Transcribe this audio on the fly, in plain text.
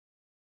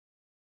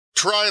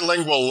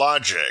Trilingual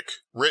Logic,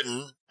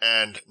 written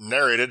and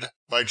narrated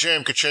by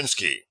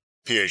Kuczynski,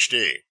 Ph.D.